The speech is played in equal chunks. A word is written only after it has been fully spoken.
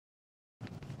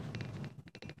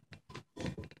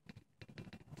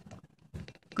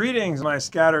Greetings, my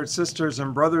scattered sisters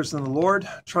and brothers in the Lord.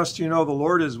 Trust you know the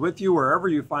Lord is with you wherever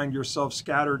you find yourself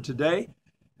scattered today,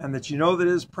 and that you know that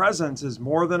His presence is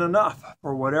more than enough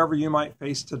for whatever you might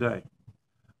face today.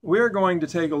 We are going to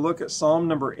take a look at Psalm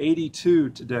number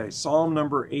 82 today. Psalm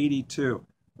number 82.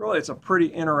 Really, it's a pretty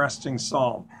interesting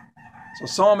psalm. So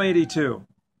Psalm 82.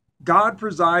 God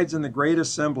presides in the great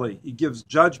assembly. He gives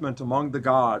judgment among the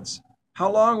gods.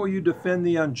 How long will you defend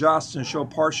the unjust and show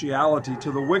partiality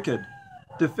to the wicked?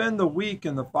 Defend the weak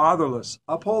and the fatherless.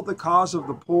 Uphold the cause of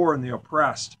the poor and the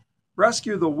oppressed.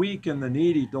 Rescue the weak and the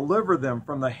needy. Deliver them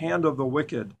from the hand of the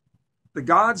wicked. The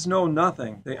gods know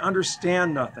nothing. They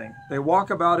understand nothing. They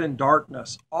walk about in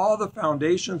darkness. All the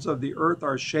foundations of the earth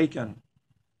are shaken.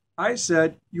 I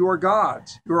said, you are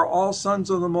gods. You are all sons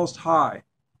of the Most High.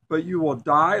 But you will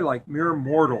die like mere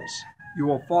mortals. You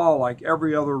will fall like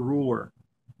every other ruler.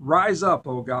 Rise up,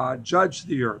 O God, judge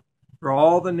the earth, for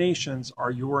all the nations are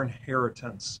your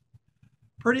inheritance.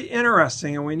 Pretty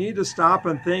interesting, and we need to stop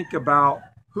and think about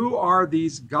who are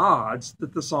these gods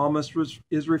that the psalmist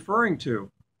is referring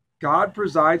to. God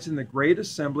presides in the great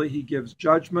assembly. He gives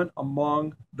judgment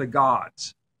among the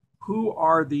gods. Who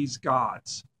are these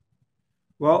gods?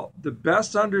 Well, the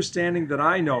best understanding that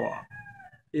I know of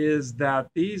is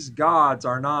that these gods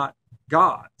are not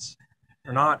gods.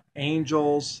 They're not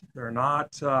angels. They're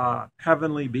not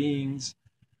heavenly beings.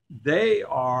 They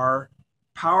are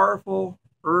powerful,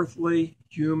 earthly,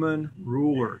 human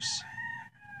rulers.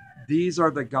 These are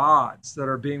the gods that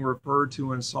are being referred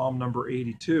to in Psalm number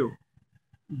 82.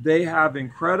 They have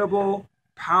incredible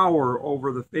power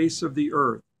over the face of the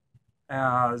earth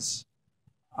as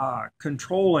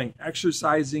controlling,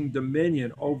 exercising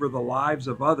dominion over the lives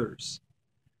of others.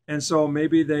 And so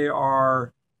maybe they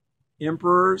are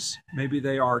emperors, maybe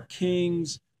they are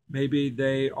kings, maybe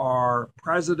they are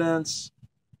presidents,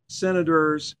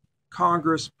 senators,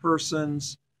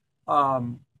 congresspersons,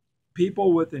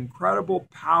 people with incredible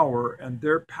power, and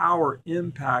their power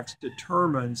impacts,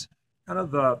 determines kind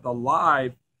of the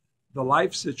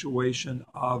life situation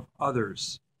of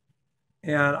others.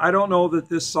 And I don't know that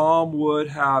this psalm would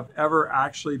have ever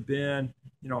actually been,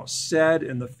 said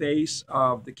in the face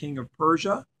of the king of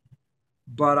Persia,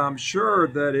 but I'm sure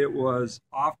that it was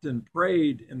often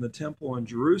prayed in the temple in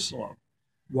Jerusalem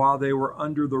while they were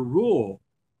under the rule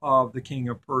of the king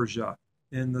of Persia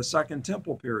in the Second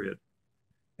Temple period.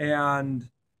 And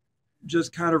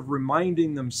just kind of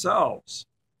reminding themselves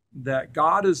that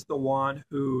God is the one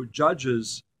who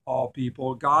judges all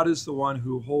people. God is the one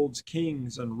who holds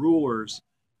kings and rulers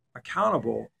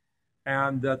accountable,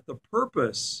 and that the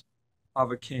purpose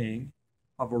of a king,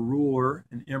 of a ruler,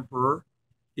 an emperor,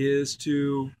 is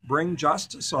to bring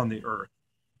justice on the earth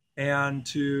and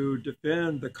to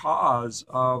defend the cause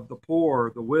of the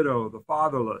poor, the widow, the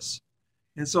fatherless.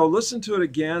 And so listen to it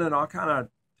again, and I'll kind of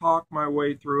talk my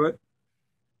way through it.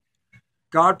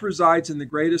 God presides in the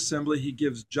great assembly. He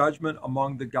gives judgment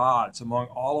among the gods, among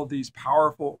all of these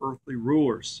powerful earthly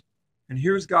rulers. And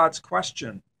here's God's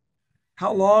question.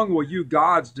 How long will you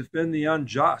gods defend the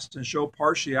unjust and show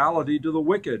partiality to the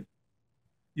wicked?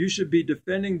 You should be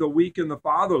defending the weak and the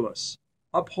fatherless.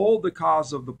 Uphold the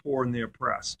cause of the poor and the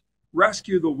oppressed.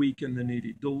 Rescue the weak and the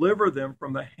needy. Deliver them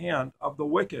from the hand of the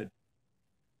wicked.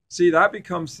 See, that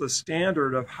becomes the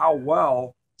standard of how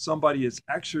well somebody is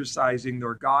exercising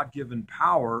their God-given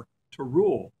power to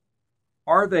rule.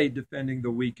 Are they defending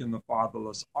the weak and the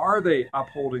fatherless? Are they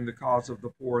upholding the cause of the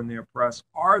poor and the oppressed?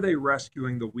 Are they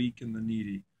rescuing the weak and the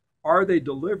needy? Are they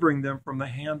delivering them from the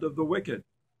hand of the wicked?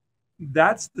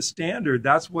 That's the standard.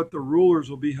 That's what the rulers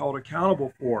will be held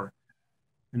accountable for.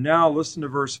 And now listen to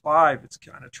verse 5. It's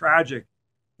kind of tragic.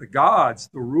 The gods,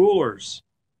 the rulers,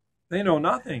 they know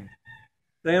nothing.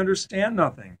 They understand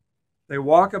nothing. They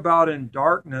walk about in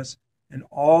darkness, and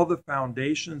all the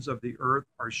foundations of the earth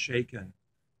are shaken.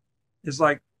 It's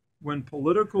like when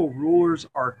political rulers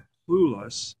are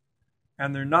clueless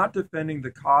and they're not defending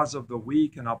the cause of the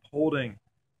weak and upholding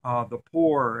the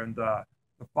poor and the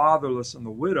fatherless and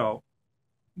the widow.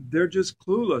 They're just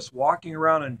clueless, walking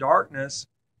around in darkness,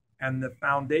 and the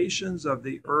foundations of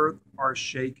the earth are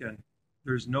shaken.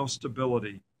 There's no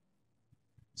stability.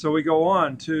 So we go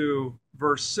on to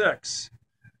verse 6.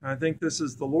 And I think this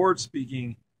is the Lord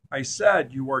speaking. I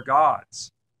said, you are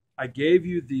gods. I gave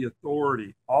you the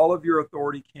authority. All of your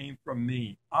authority came from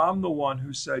me. I'm the one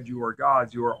who said you are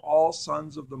gods. You are all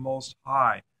sons of the Most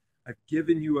High. I've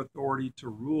given you authority to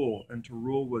rule and to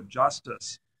rule with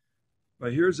justice.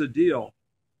 But here's the deal.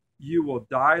 You will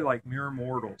die like mere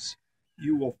mortals.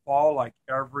 You will fall like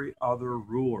every other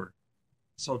ruler.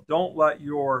 So don't let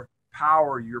your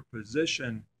power, your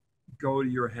position, go to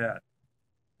your head.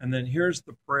 And then here's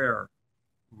the prayer.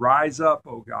 Rise up,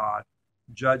 O God,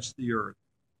 judge the earth,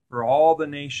 for all the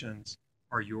nations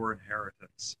are your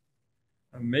inheritance.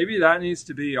 And maybe that needs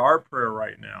to be our prayer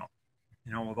right now.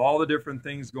 With all the different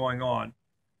things going on,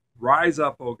 rise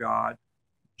up, O God,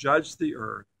 judge the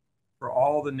earth, for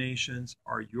all the nations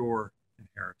are your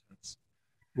inheritance.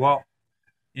 Well,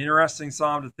 interesting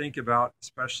psalm to think about,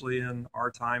 especially in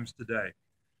our times today.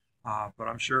 But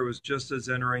I'm sure it was just as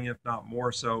entering, if not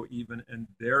more so, even in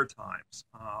their times,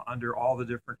 under all the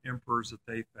different emperors that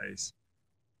they face.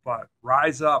 But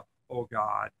rise up, O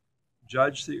God,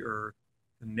 judge the earth,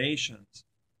 the nations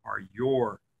are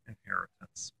your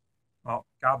inheritance. Well,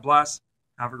 God bless.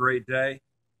 Have a great day,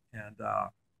 and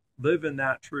live in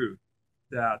that truth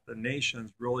that the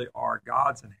nations really are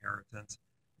God's inheritance,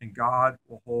 and God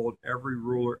will hold every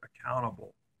ruler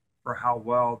accountable for how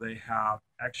well they have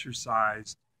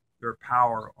exercised their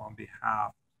power on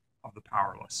behalf of the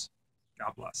powerless.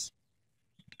 God bless.